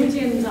the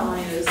Indian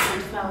dyers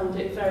had found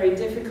it very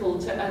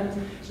difficult, and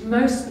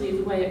mostly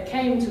the way it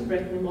came to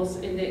Britain was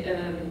in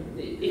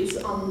its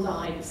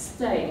undyed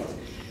state.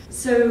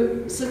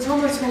 So Sir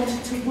Thomas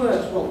wanted to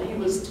work, well, he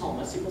was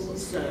Thomas, he wasn't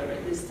Sir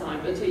at this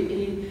time, but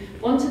he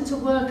wanted to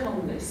work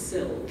on this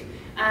silk,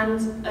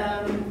 and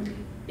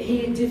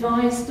he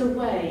devised a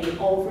way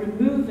of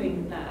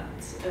removing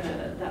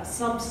that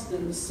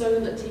substance so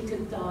that he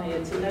could dye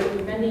it, and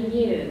over many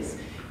years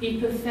he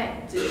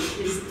perfected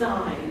his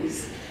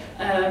dyes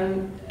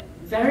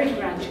very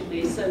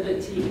gradually so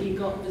that he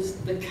got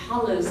the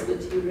colours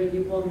that he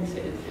really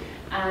wanted.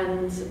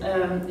 And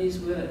these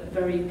were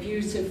very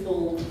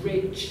beautiful,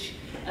 rich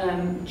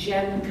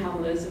gem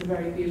colours and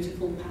very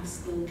beautiful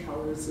pastel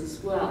colours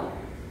as well.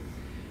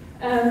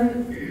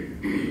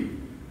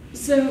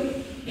 So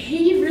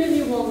he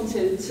really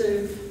wanted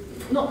to,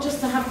 not just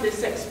to have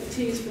this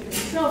expertise for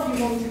himself,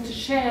 he wanted to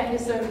share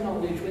his own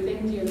knowledge with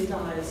Indian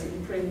dyers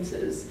and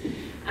printers.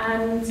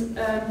 And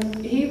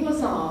he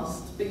was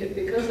asked,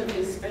 because of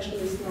his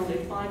specialist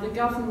knowledge, by the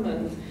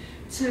government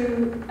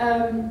to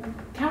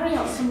carry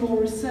out some more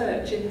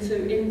research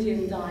into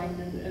Indian dyeing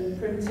and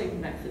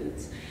printing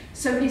methods.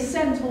 So he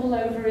sent all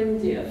over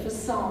India for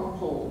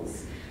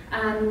samples,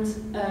 and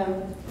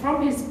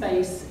from his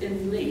base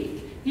in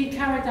Leek, he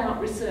carried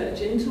out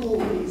research into all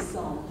these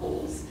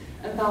samples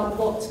about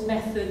what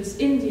methods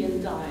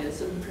Indian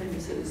dyers and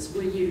printers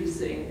were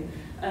using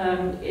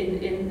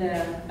in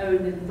their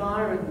own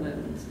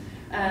environment.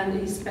 And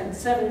he spent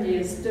 7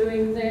 years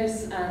doing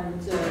this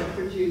and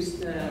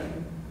produced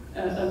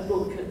a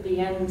book at the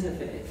end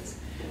of it.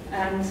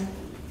 And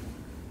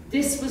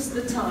this was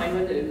the time,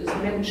 and it was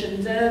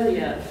mentioned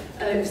earlier,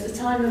 it was the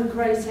time of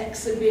great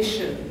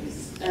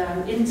exhibitions,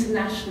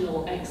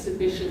 international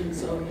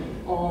exhibitions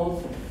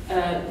of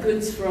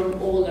goods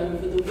from all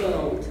over the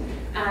world.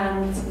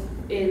 And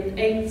in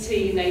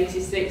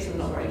 1886, I'm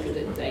not very good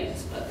at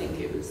dates, but I think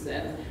it was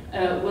then,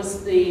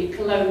 was the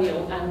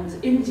colonial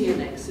and Indian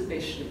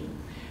exhibition.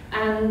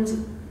 And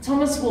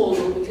Thomas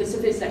Wardle, because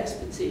of his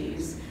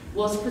expertise,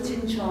 was put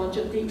in charge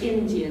of the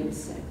Indian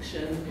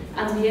section,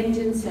 and the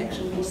Indian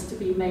section was to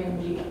be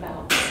mainly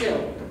about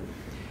silk.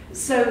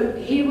 So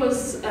he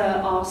was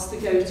asked to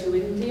go to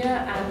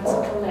India and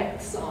to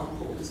collect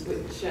samples,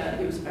 which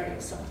he was very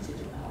excited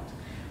about,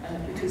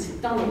 because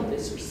he'd done all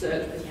this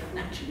research, but he hadn't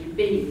actually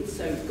been,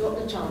 so he got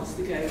the chance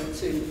to go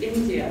to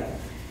India.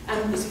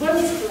 And as well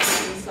as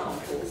collecting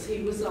samples,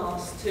 he was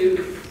asked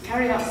to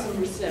carry out some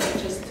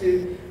research as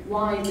to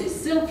why the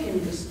silk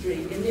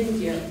industry in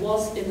India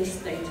was in a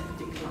state of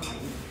decline.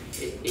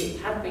 It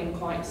had been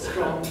quite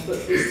strong, but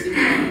was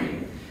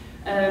declining.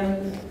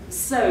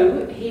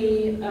 So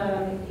he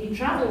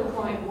travelled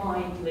quite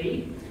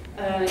widely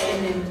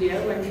in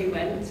India when he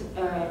went,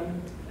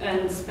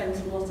 and spent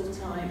a lot of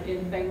time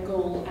in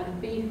Bengal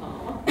and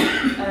Bihar.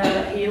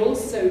 He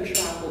also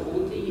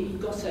travelled, he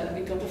got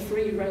a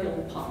free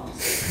rail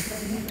pass,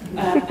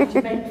 and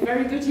he made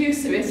very good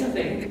use of it, I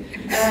think.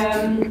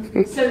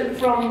 So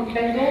from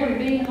Bengal and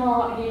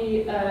Bihar,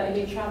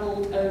 he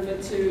travelled over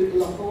to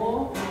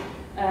Lahore,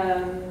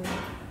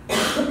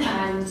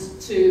 and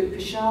to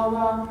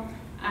Peshawar,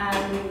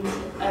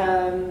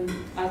 and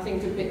I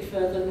think a bit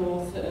further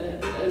north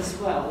as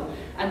well.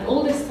 And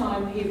all this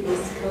time he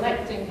was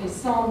collecting his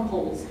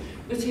samples,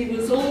 but he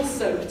was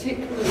also,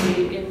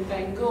 particularly in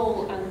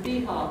Bengal and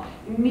Bihar,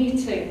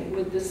 meeting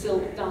with the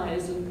silk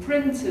dyers and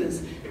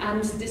printers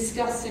and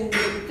discussing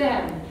with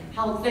them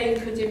how they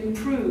could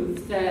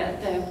improve their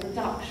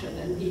production.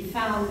 And he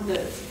found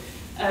that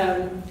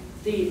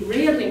the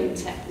reeling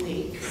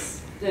techniques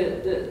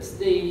that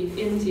the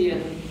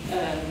Indian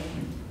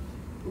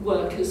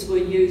workers were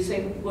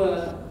using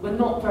were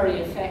not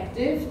very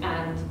effective,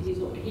 and he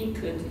thought he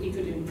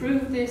could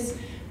improve this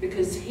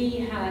because he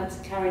had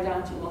carried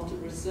out a lot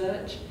of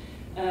research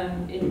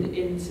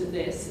into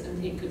this, and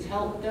he could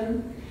help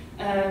them.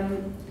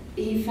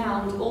 He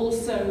found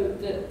also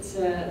that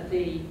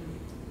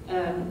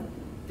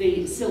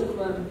the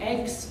silkworm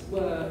eggs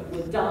were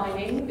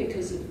dying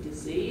because of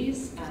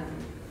disease,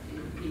 and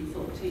he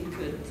thought he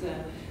could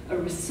a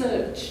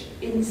research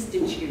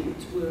institute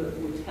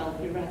would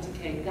help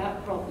eradicate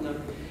that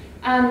problem.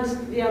 And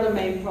the other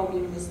main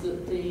problem was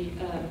that the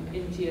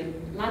Indian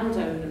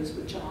landowners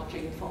were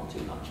charging far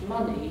too much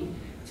money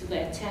to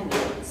their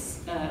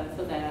tenants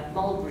for their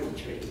mulberry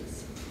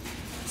trees.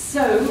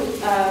 So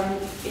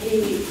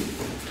he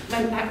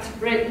went back to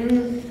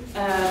Britain,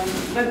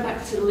 went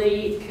back to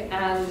Leek,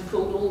 and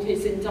called all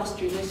his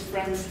industrialist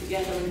friends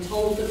together and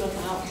told them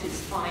about his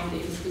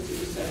findings because he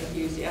was so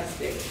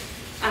enthusiastic,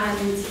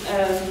 and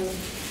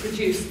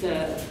produced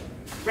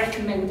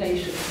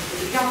recommendations for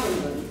the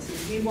government. And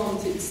he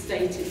wanted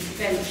state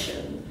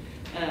intervention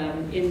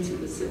into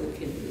the silk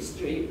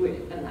industry,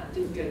 and that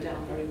didn't go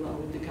down very well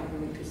with the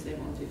government because they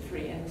wanted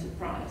free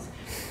enterprise.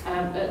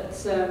 But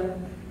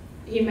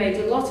he made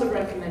a lot of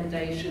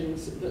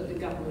recommendations, but the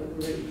government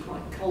were really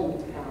quite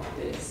cold about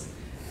this.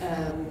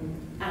 I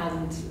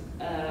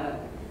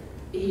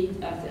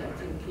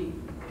think he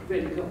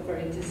really got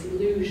very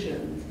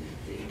disillusioned.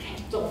 He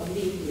kept on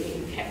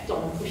needling, kept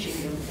on pushing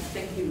them. I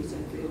think he was a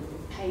real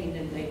pain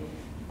in the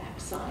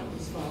backside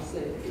as far as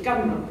the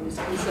government was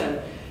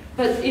concerned.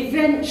 But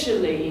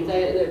eventually,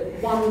 the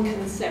one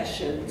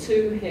concession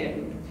to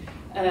him,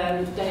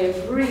 they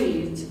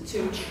agreed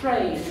to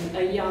train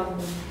a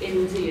young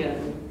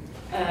Indian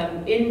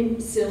in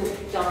silk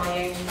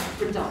dyeing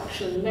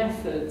production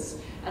methods,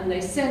 and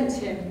they sent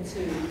him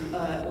to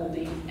all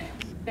the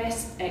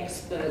best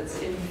experts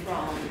in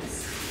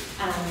France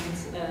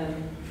and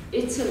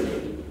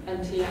Italy,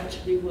 and he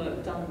actually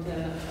worked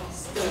under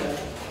Pasteur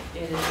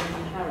in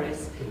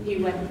Paris. He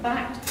went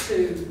back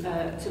to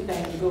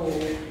Bengal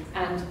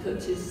and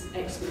put his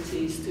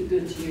expertise to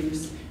good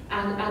use,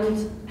 and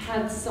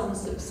had some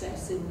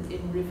success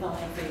in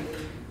reviving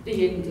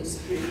the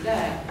industry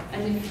there.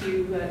 And if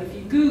you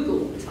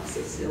Google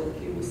Tussar silk,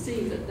 you will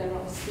see that there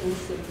are still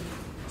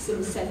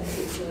some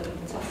centres of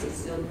Tussar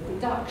silk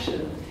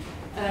production.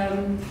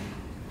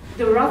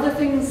 There were other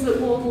things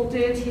that Wardle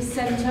did. He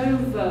sent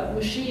over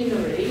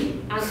machinery,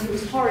 and he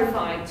was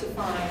horrified to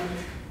find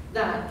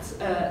that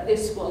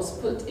this was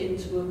put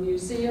into a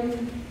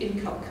museum in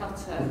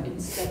Calcutta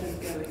instead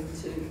of going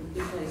to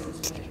the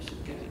places where it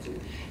should go to.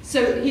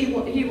 So he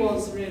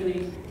was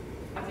really,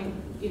 I think,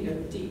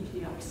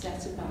 deeply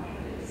upset about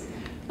this.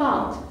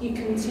 But he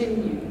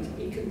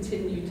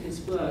continued his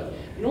work.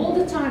 And all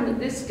the time that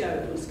this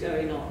was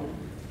going on,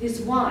 his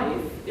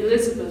wife,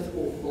 Elizabeth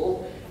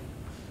Wardle,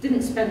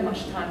 didn't spend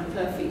much time with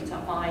her feet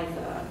up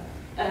either.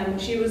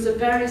 She was a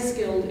very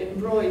skilled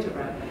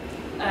embroiderer,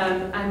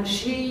 and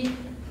she,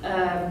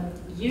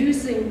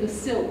 using the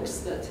silks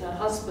that her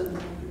husband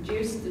had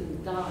produced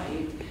and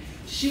dyed,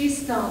 she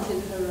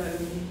started her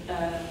own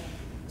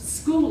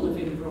school of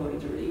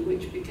embroidery,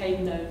 which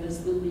became known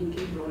as the Leek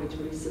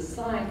Embroidery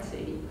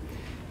Society,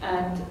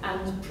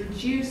 and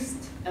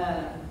produced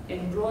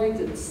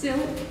embroidered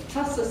silk,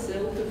 Tussar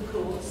silk of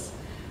course,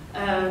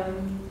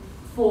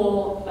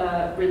 for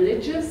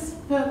religious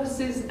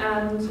purposes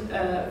and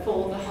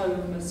for the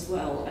home as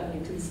well. And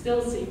you can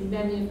still see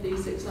many of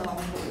these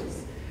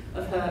examples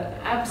of her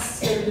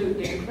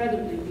absolutely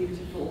incredibly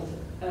beautiful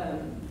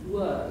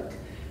work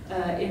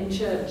in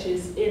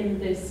churches in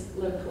this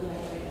local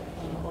area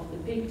of the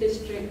Peak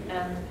District,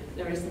 and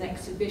there is an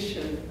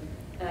exhibition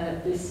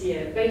this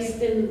year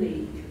based in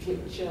Leek,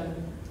 which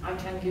I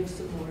can give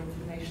some more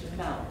information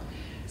about.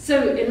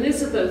 So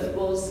Elizabeth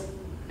was,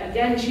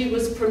 again, she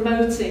was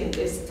promoting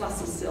this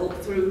Tussar silk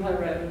through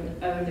her own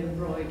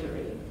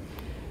embroidery.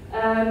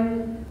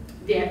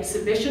 The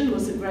exhibition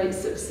was a great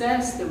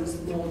success. There was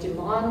more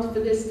demand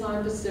for this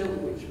type of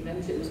silk, which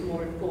meant it was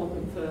more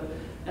important for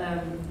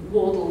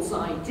Wardle's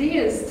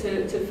ideas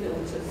to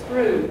filter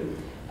through.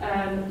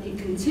 He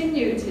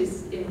continued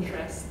his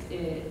interest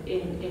in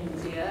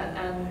India,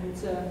 and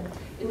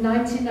in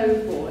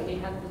 1904 he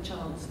had the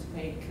chance to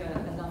make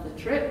another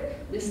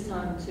trip, this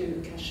time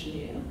to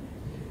Kashmir.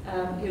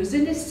 He was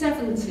in his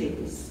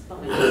 70s by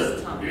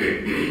this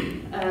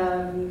time,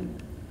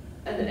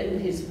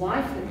 and his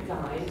wife had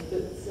died,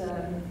 but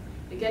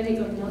again he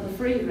got another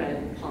free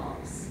rail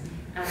pass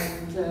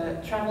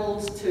and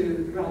travelled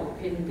to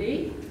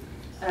Rawalpindi,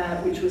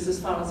 which was as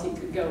far as he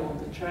could go on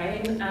the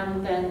train,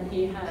 and then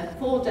he had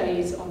 4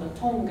 days on a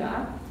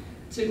Tonga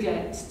to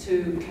get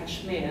to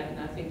Kashmir, and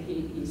I think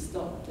he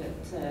stopped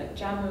at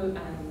Jammu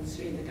and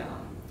Srinagar.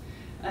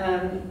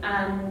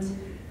 And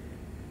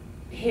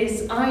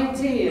his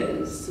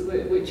ideas,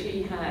 which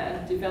he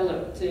had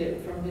developed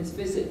from his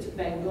visit to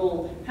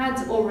Bengal,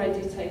 had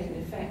already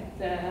taken effect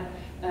there.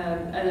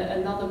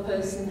 Another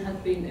person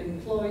had been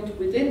employed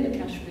within the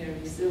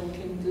Kashmiri silk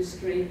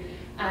industry,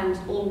 and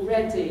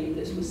already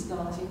this was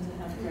starting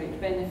to have great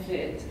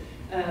benefit.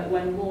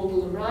 When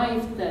Wardle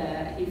arrived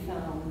there, he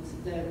found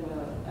there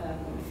were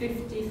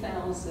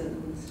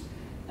 50,000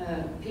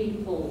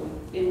 people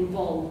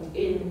involved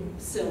in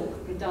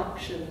silk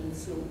production and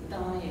silk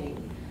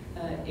dyeing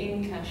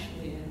in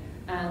Kashmir,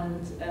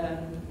 and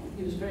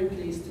he was very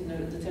pleased to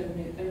note that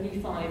only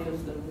 5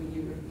 of them were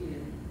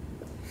European.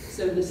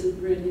 So this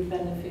had really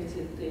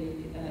benefited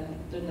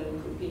the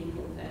local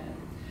people there.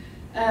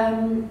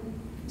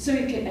 So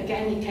he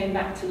came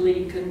back to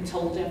Leek and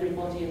told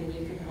everybody in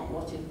Leek about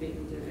what he'd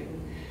been doing.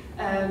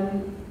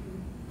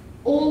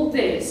 All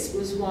this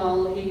was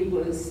while he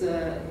was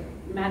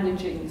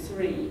managing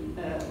three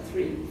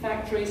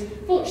factories.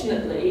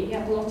 Fortunately, he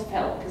had a lot of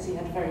help because he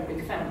had a very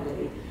big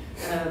family.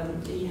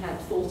 He had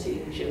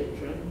 14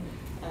 children.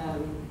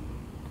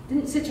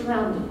 Didn't sit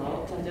around a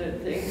lot, I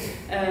don't think.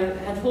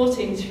 Had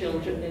 14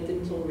 children. They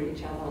didn't all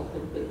reach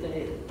adulthood, but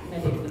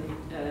many of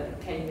them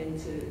came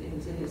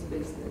into his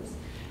business.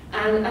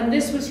 And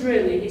this was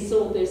really, he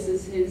saw this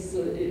as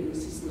it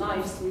was his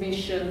life's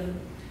mission,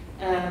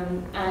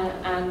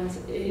 and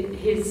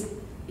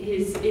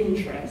his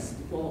interest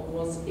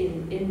was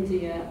in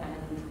India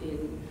and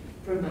in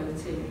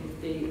promoting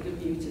the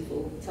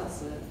beautiful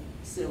tussar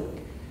silk.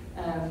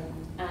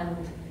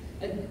 And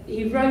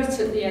he wrote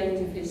at the end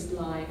of his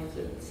life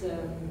that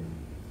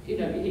you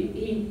know,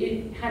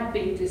 it had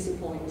been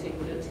disappointing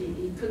that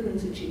he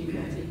couldn't achieve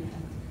what he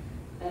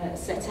had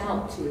set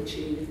out to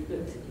achieve,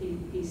 but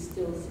he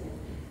still said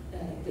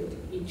that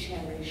he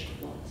cherished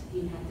what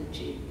he had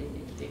achieved in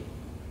India.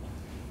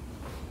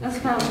 That's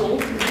about all.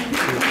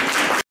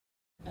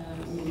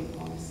 William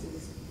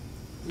Morris's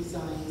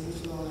designs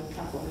as well, a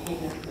couple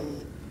here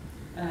called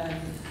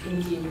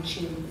Indian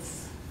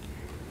chintz.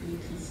 You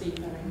can see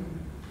very.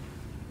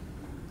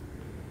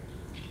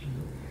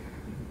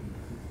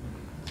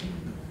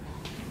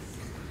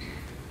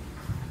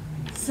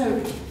 So,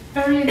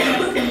 very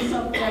interesting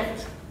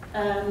subject,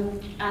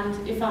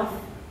 and if I've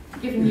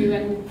given you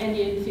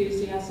any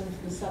enthusiasm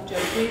for the subject,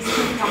 please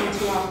do come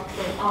to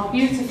our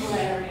beautiful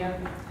area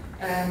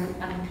and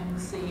come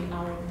see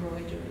our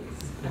embroideries.